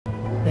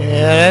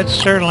that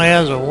certainly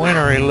has a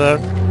wintry look.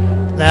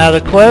 Now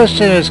the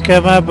question has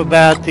come up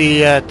about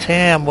the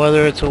tam,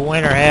 whether it's a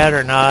winter hat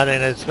or not,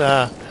 and it's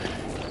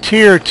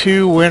tier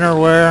 2 winter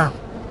wear,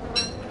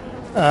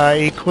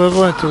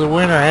 equivalent to the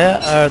winter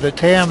hat, or the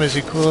tam is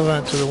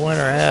equivalent to the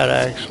winter hat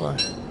actually.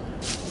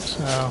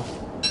 So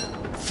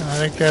I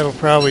think that'll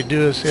probably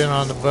do us in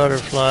on the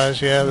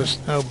butterflies. Yeah, the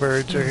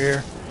snowbirds are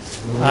here.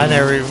 I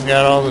never even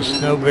got all the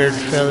snowbird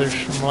feathers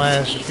from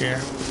last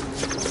year.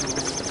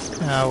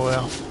 Oh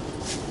well.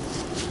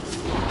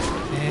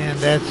 And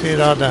that's it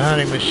on the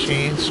honey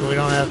machine, so we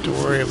don't have to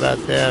worry about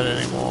that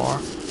anymore.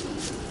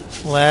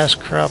 Last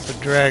crop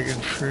of dragon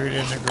fruit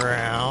in the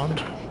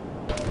ground.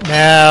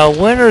 Now,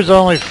 winter's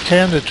only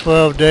 10 to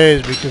 12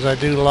 days because I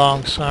do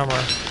long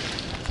summer.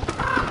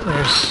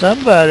 There's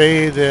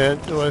somebody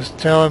that was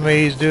telling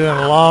me he's doing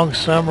long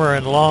summer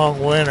and long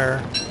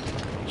winter.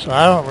 So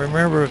I don't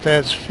remember if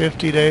that's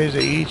 50 days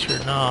of each or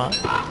not.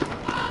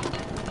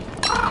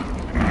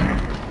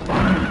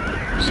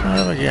 Son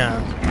of a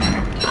gun.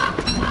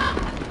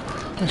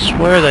 I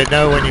swear they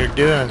know when you're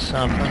doing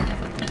something.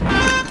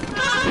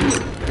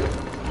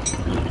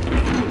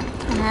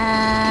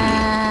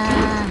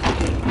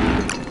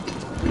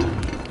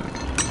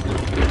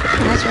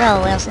 Let's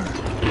roll, Wilson.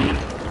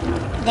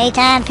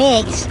 Daytime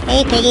pigs.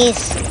 Hey,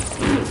 piggies.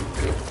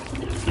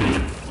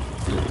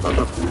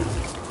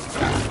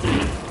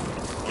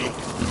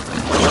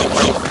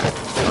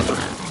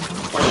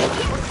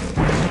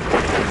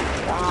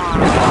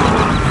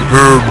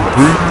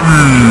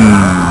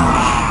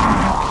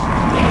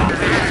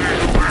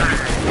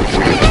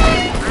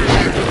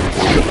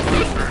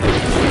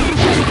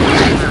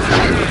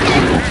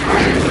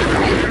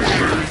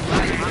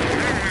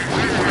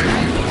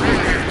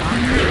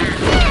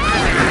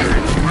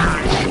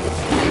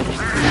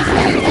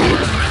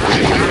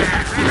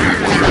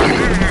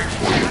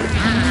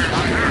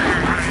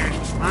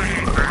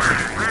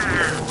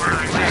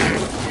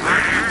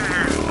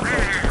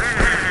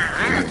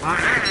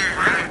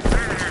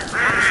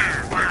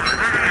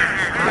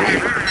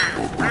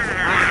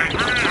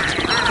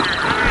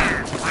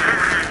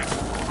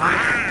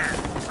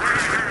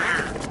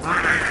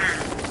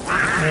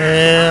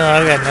 Yeah,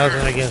 I got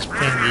nothing against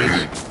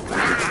Piggies.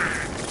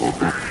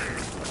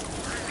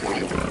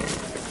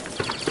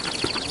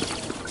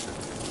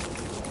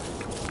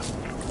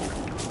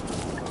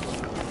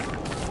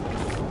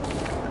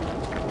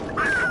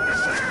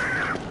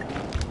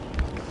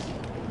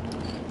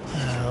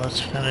 Let's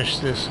finish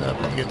this up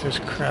and get this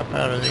crap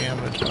out of the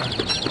inventory.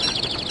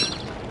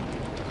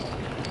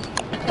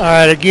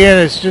 Alright, again,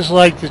 it's just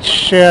like the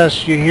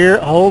chest. You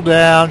hold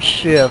down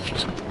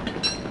shift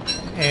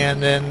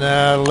and then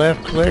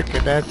left click,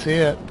 and that's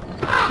it.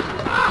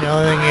 The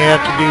only thing you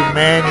have to do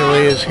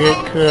manually is hit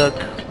cook.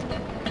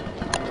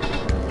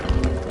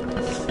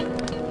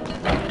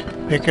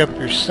 Pick up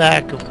your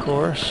sack, of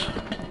course.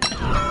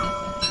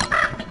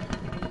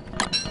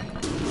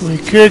 We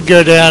could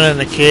go down in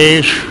the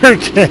caves for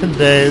 10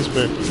 days,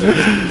 but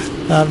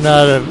I'm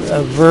not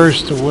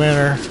averse to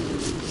winter.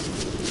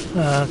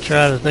 I'm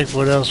trying to think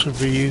what else would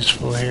be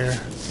useful here.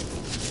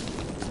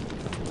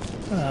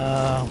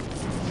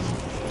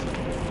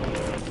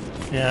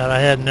 Yeah, I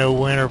had no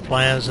winter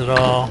plans at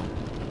all.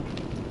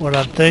 What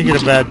I'm thinking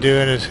about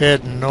doing is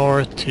heading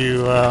north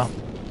to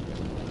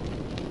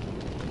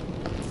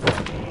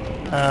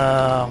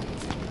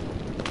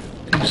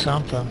do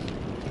something.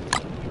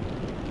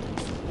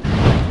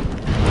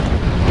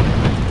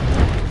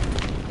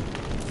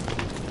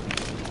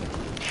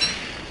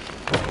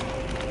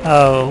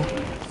 Oh,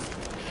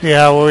 see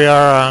how we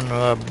are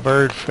on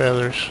bird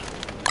feathers.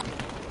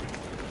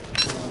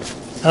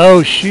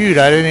 Oh shoot,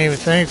 I didn't even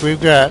think we've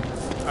got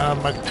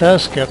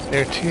McTusk up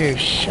there too.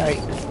 Shite.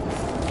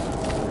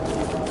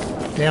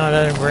 Damn it,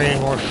 I didn't bring any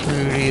more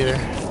food either.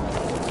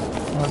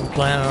 Wasn't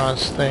planning on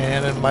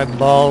staying, and my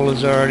ball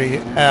is already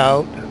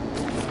out.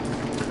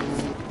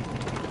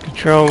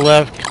 Control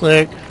left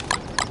click.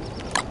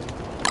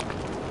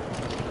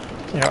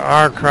 There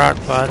are crock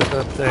pots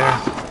up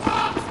there.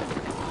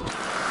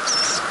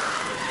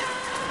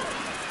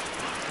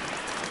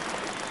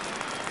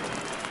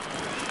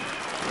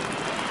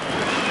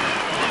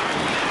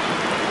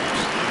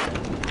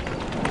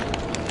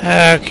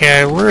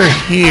 Okay, we're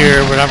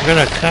here, but I'm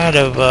going to kind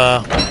of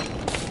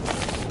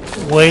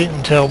wait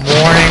until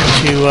morning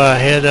to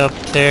head up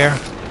there.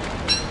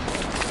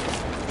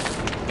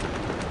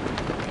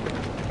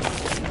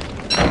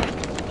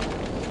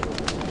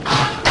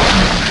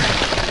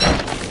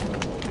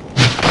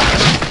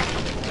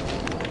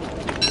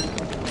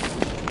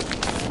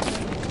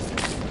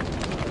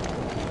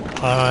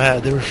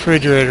 The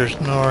refrigerator's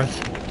north.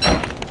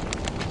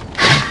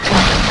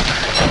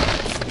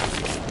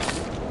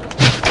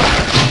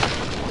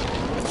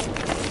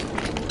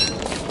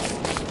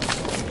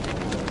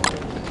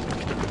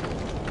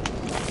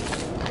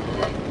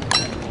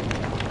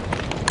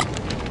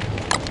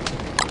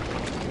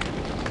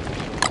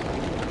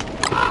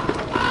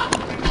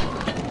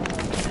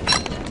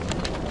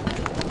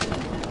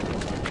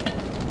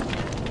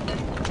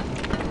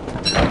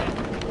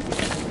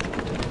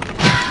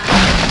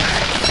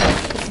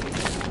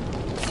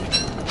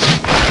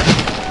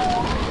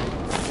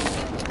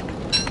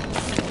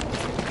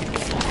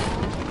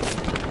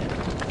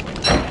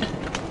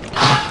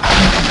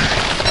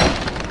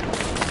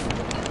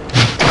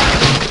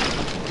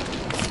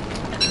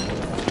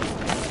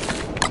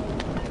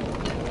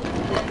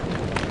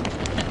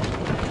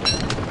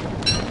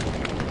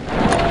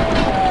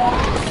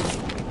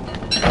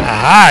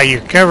 Aha! Your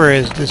cover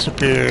has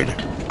disappeared.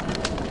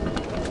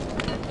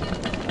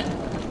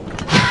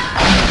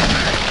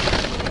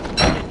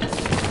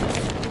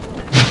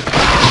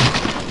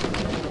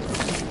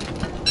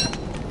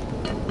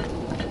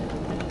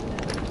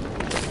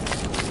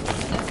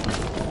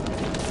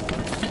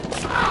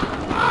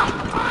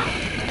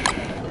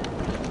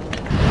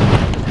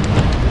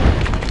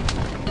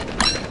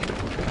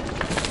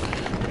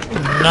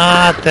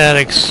 Not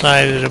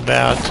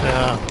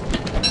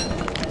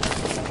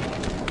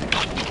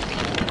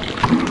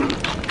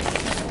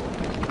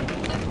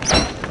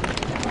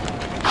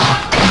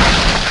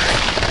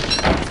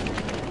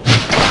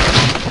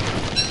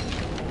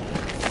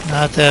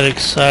that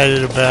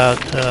excited about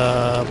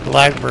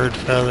blackbird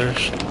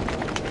feathers.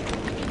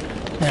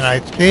 And I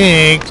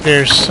think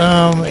there's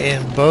some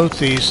in both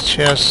these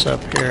chests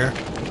up here.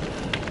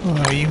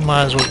 Well, you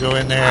might as well go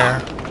in there.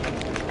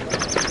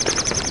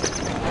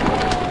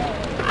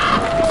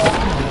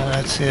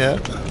 That's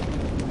it.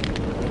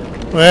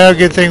 Well,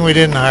 good thing we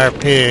didn't hire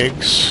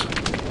pigs.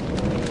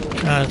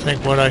 Trying to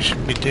think what I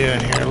should be doing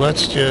here.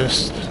 Let's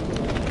just...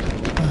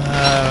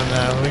 I don't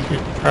know. We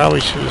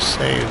probably should have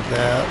saved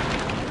that.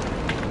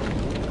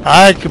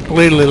 I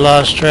completely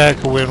lost track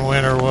of when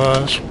winter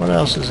was. What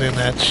else is in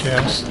that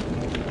chest?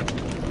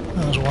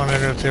 I was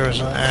wondering if there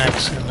was an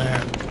axe in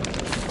there.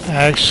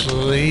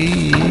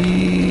 Actually,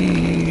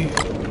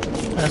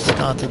 that's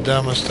not the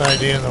dumbest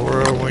idea in the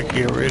world. We can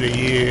get rid of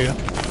you.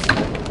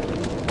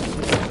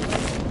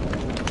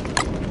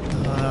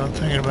 I'm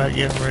thinking about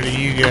getting rid of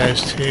you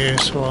guys too,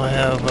 so I'll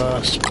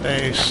have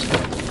space.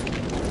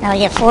 Now we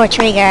get 4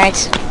 tree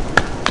guards.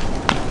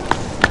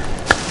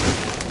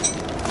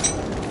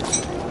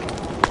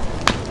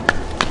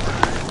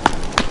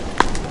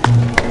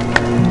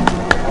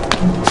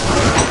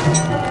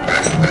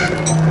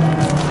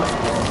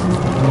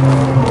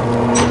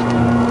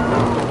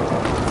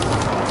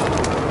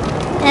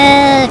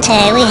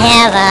 Okay, we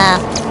have a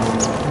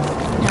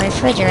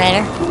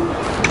refrigerator.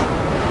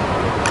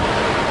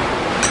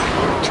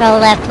 Control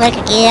left click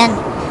again.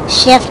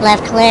 Shift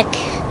left click.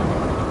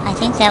 I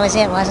think that was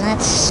it, wasn't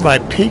it? My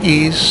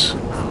piggies.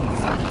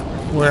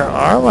 Where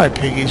are my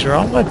piggies? Are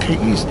all my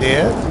piggies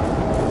dead?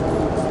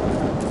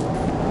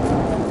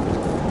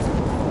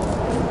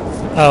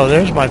 Oh,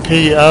 there's my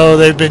piggy. Oh,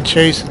 they've been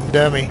chasing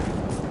Dummy.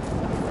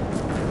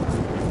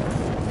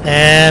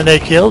 And they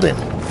killed him.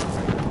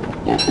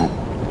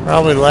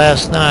 Probably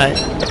last night.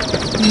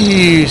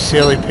 You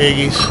silly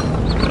piggies.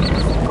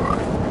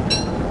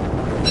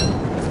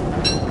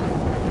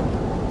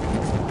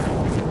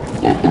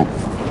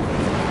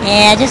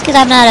 Yeah, just because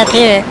I'm not up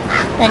here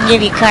doesn't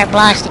give you carte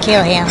blanche to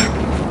kill him.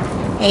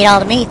 Ate all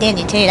the meat, didn't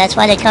you, too? That's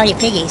why they call you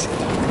piggies.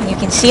 And you're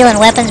concealing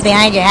weapons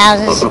behind your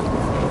houses.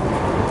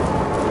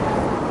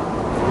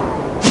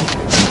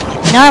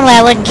 Normally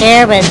I wouldn't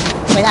care, but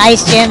with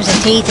ice gems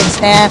and teeth and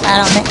stuff, I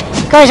don't think...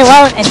 Of course, it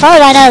won't, as far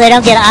as I know, they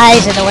don't get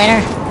eyes in the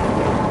winter.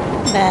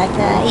 But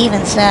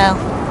even so,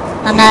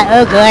 I'm not...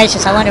 Oh,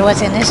 gracious, I wonder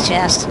what's in this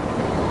chest.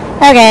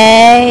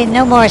 Okay,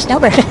 no more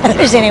snowbird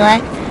feathers anyway.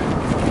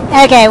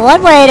 Okay,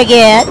 one way to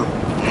get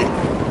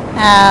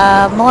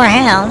more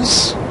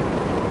hounds.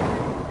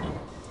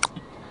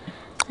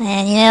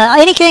 And, you know,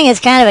 anything that's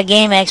kind of a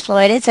game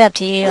exploit, it's up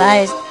to you.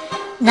 It's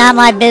not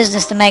my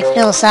business to make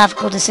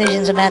philosophical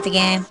decisions about the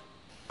game.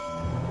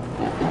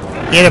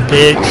 Get a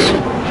pigs.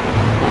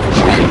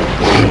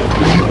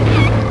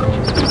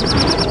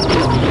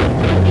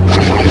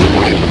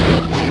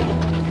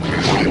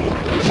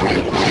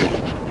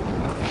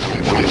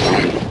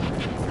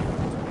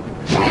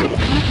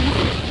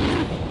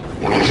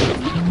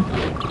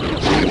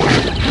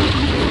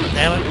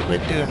 Damn it,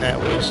 quit doing that,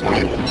 Wilson.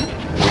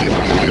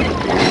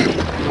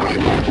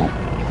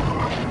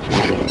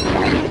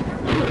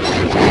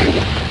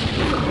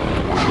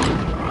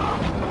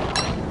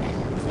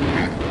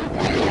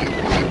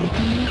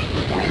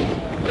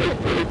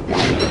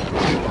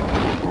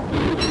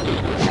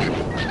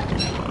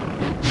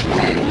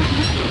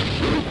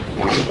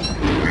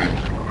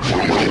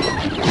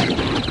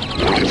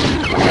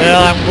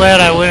 Well, I'm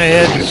glad I went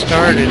ahead and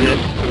started it.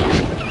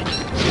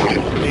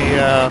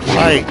 The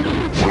fight.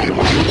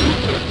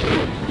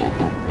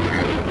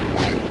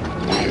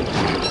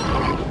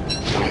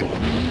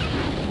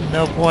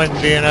 No point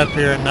in being up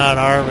here and not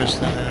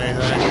harvesting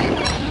anything.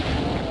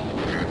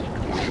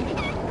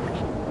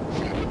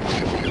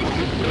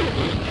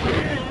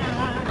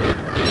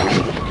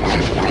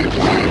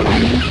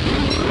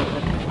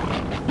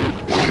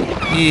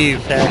 You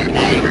fat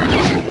pig.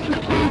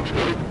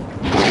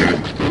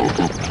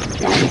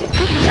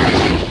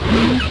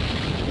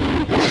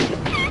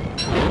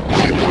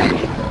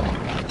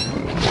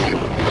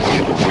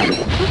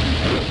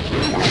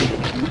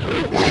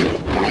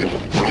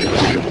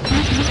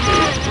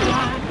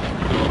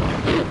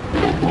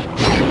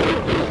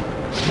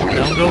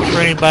 Don't go for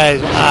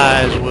anybody's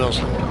eyes,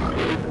 Wilson.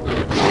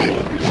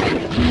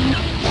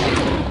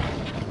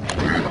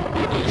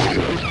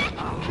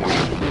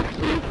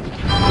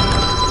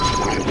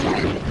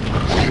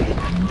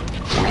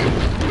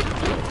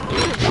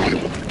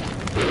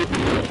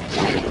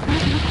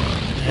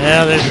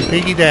 Yeah, there's a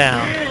piggy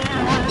down.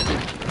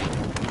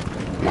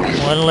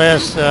 One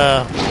less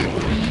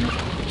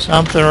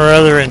something or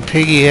other in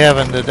piggy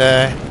heaven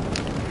today.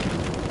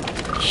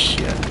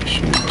 Shit,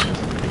 shoot.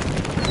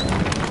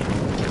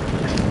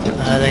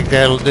 I think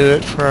that'll do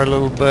it for our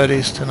little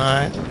buddies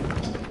tonight.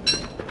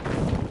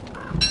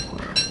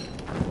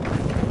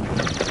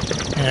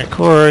 And of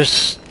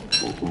course,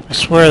 I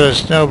swear the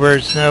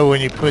snowbirds know when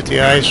you put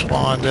the ice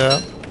wand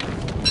up.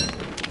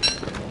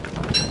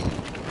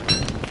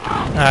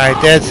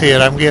 Alright, that's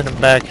it. I'm getting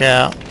them back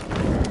out.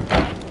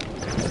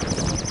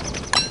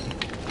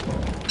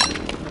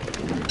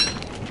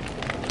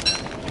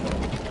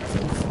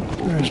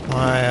 Where's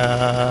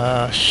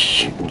my,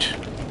 shoot.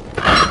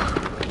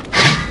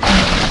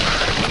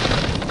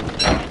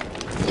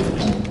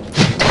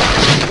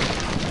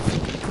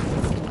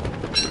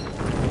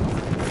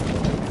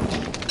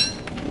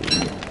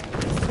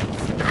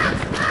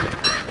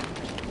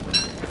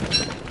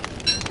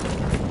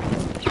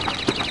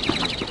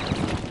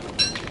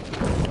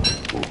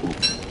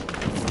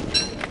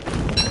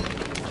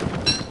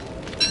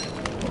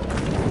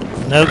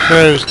 No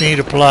crows need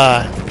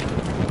apply.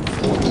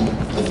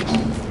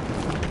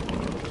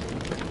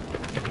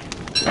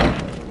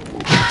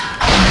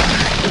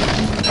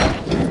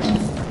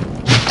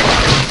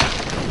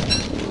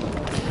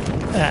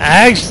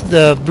 Actually,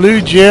 the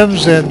blue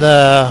gems and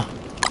the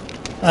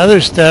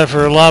other stuff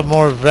are a lot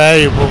more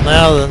valuable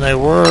now than they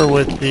were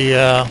with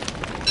the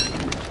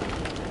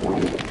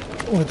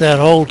with that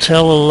whole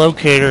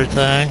telelocator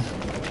thing.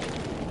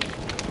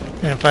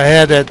 And if I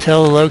had that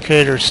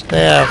telelocator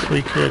staff,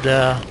 we could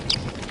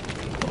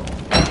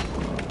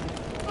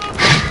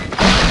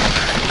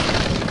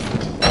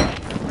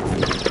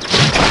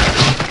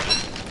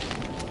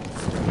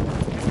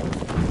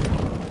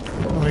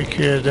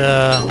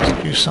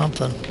do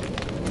something.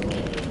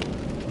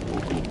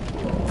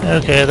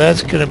 Okay,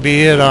 that's going to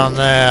be it on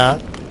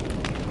that.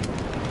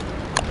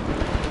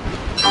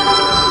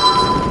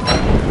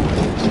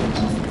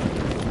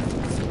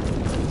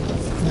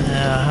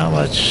 Now, how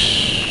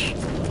much?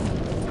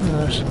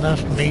 There's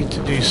enough meat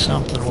to do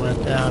something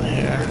with down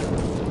here.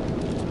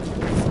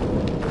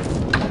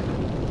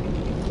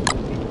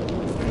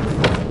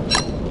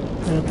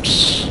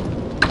 Oops.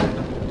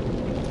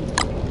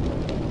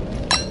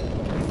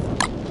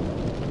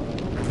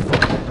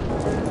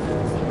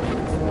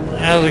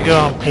 How's it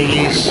going,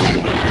 piggies?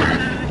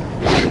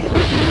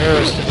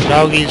 There's the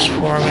doggies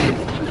for me.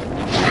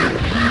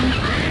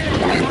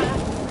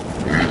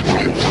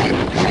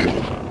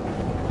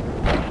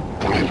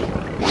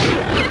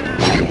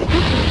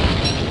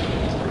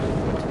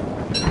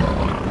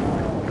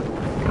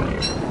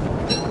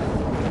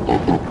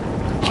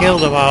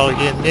 Killed them all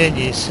again, didn't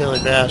you, silly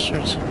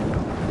bastards?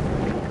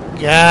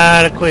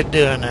 Gotta quit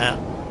doing that.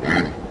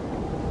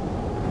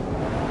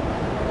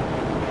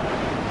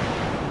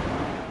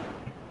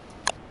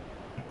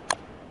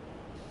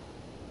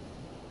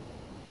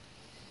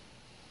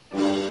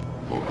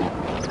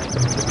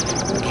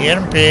 Get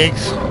 'em,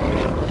 pigs.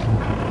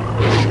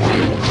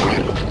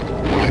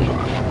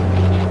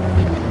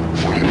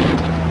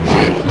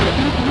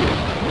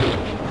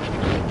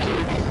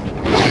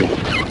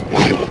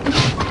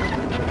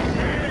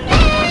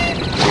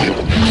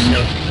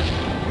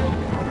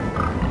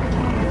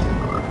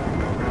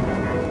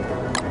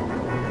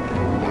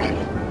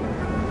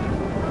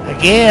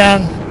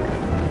 Again,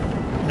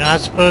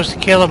 not supposed to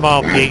kill them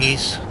all,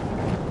 piggies.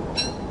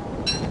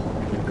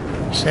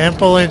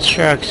 Simple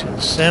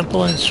instructions,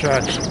 simple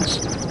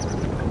instructions.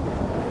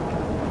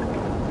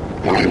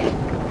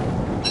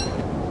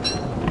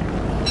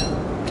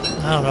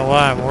 I don't know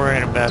why I'm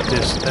worrying about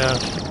this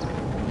stuff.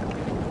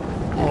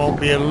 Won't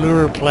be a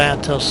lure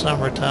plant till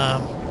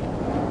summertime.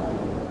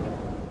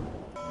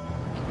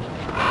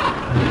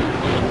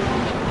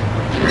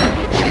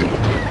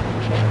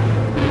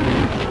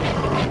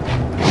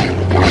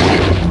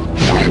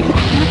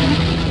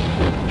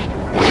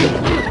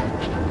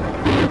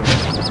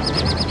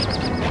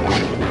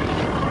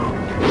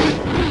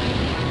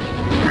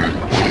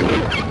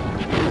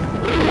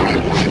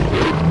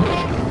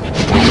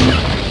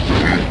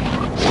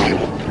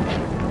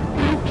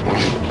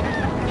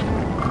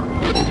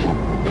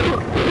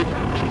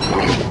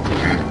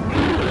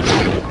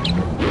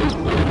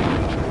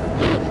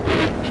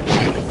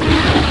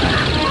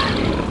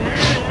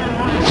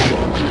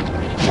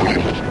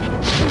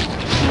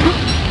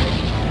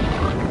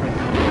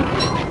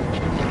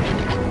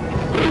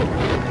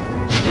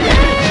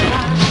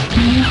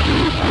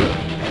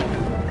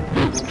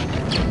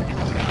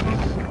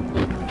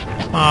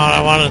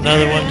 I want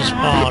another one to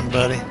spawn,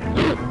 buddy.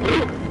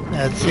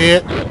 That's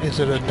it? Is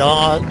it a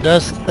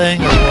dusk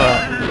thing or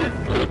what?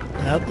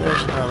 Yep,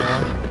 there's another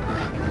one.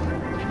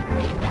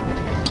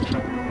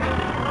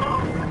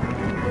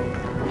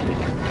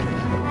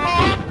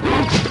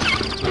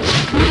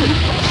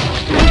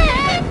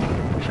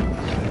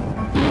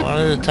 One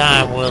at a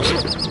time, Wilson.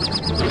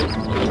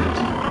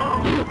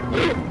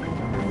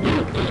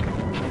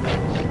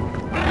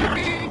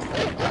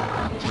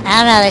 I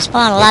don't know, they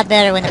spawn a lot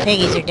better when the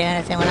piggies are doing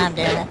it than when I'm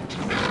doing it.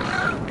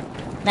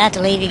 About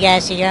to leave you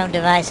guys to your own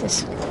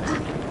devices.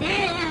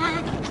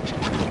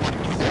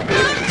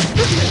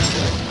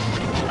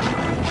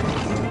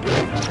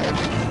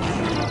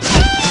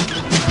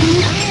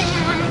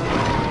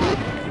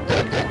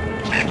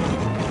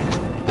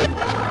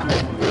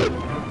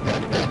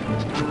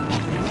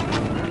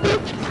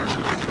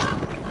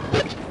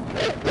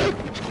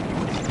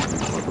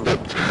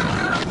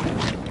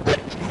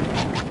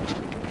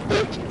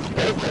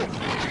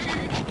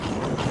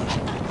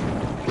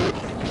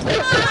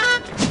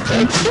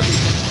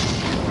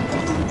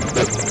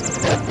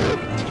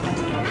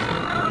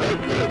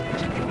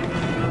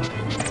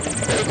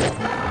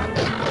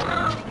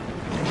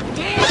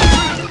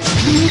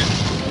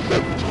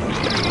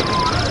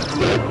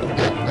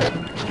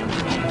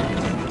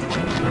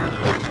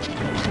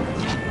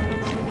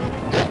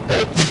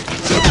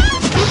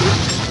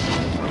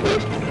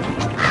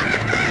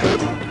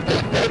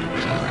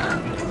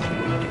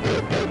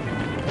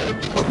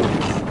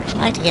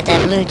 I'd like to get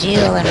that blue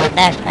jewel in my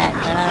backpack,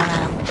 but I don't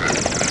know.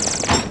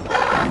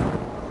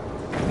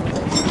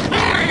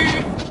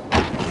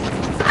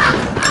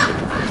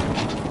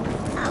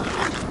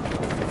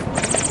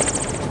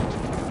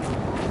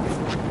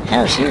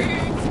 Oh, shoot.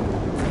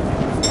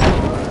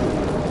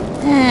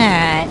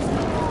 Alright.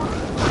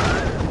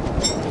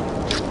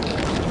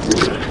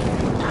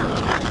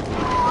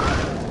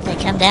 They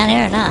come down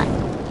here or not?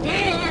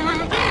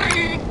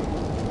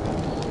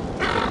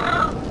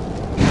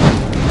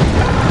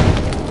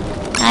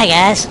 Hi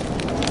guys.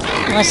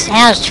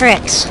 How's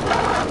tricks?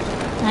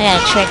 I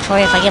got a trick for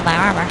you if I get my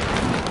armor.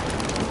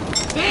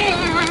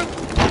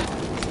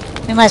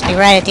 We must be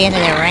right at the end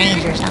of their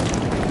range or something.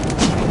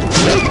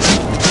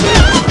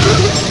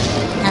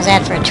 How's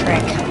that for a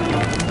trick?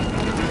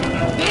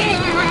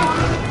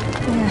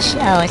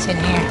 Oh, it's in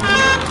here.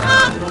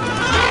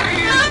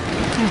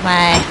 Where's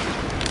my...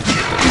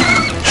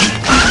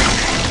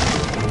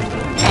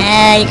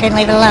 You couldn't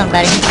leave it alone,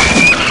 buddy.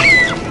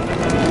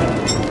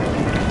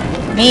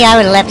 Me, I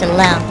would have left it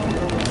alone.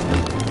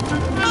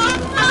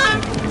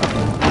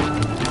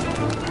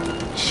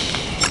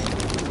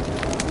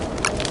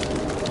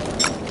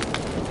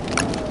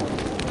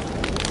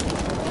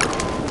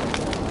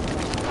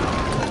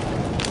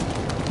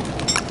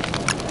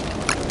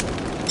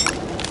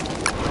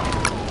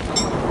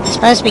 You're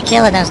supposed to be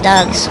killing those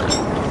dogs.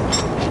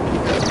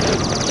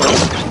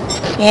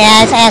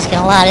 Yeah, it's asking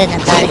a lot,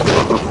 isn't it, buddy?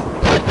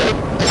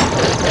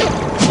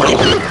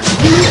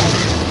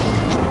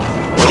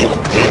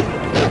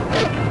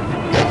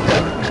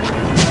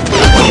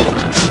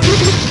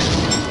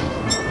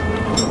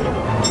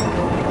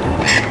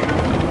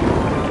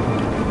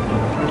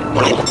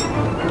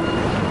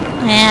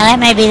 Yeah, that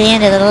may be the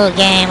end of the little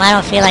game. I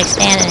don't feel like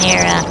standing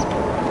here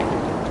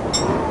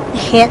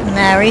hitting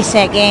the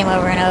reset game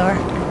over and over.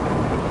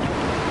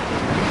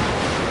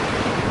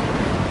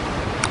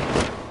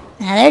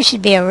 Now there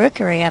should be a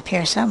rookery up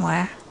here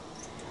somewhere.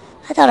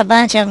 I thought a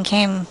bunch of them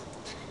came...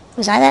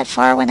 Was I that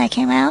far when they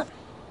came out?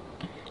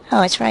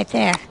 Oh, it's right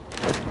there.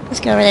 Let's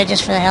go over there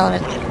just for the hell of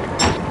it.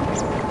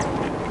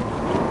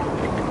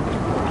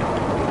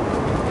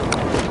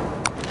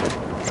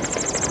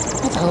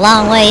 That's a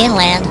long way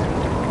inland.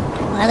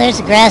 Well, there's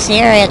the grassy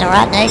area and the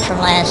rotten egg from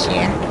last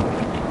year.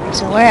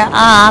 So where...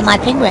 Ah, my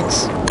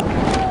penguins.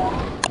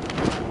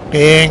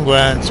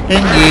 Penguins.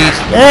 Piggies.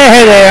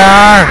 There they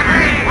are.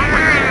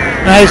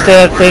 Nice to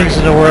have things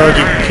in the world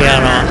you can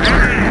count on.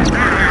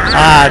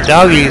 Ah,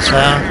 doggies,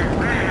 huh?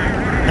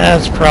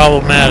 That's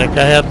problematic.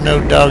 I have no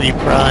doggy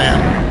prying.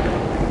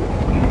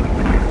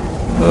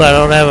 Ooh, I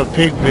don't have a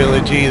pig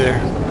village either.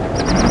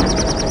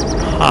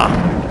 Huh.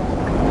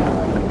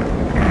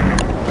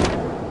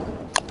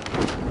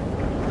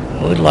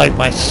 I would like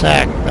my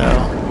sack,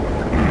 though.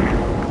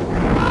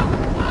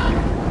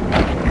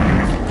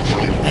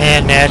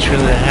 And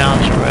naturally the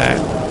hounds are back.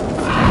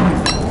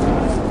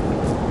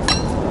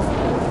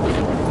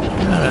 I'm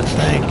trying to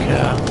think.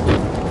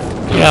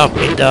 Get off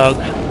me, dog.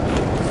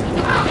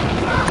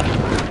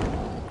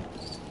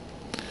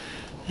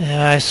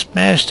 Yeah, I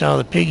smashed all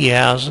the piggy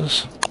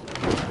houses.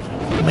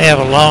 We may have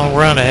a long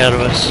run ahead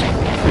of us.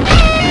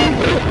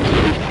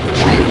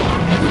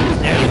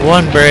 There's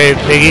one brave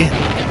piggy.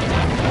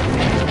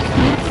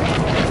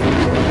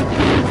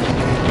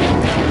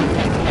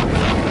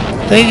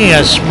 Thinking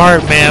a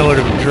smart man would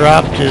have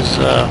dropped his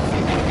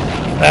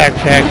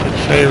backpack in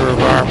favor of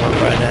armor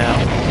by now.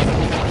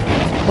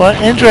 What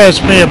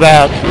interests me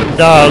about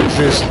dogs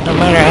is no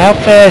matter how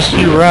fast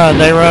you run,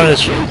 they run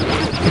as...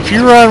 If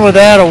you run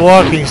without a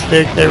walking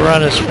stick, they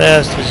run as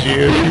fast as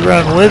you. If you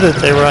run with it,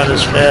 they run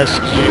as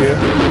fast as you.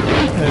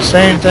 And the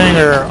same thing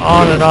are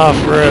on and off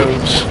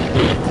roads.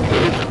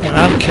 And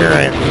I'm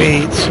carrying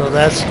meat, so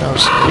that's no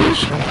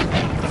solution.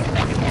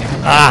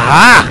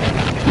 Aha!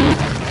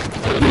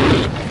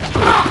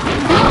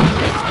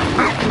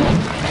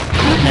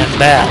 And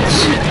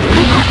bats.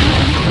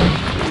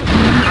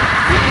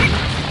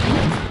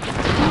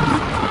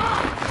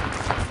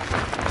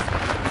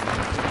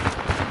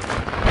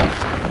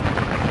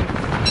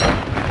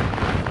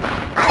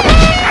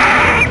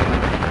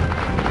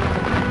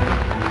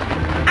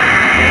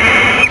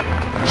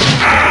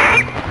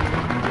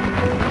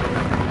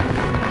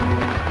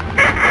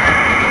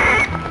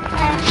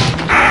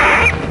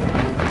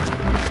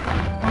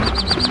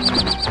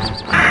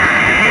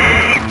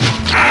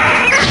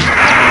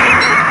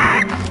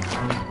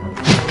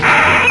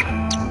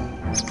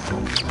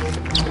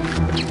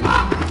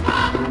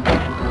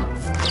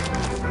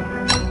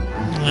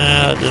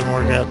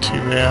 out too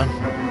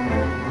bad.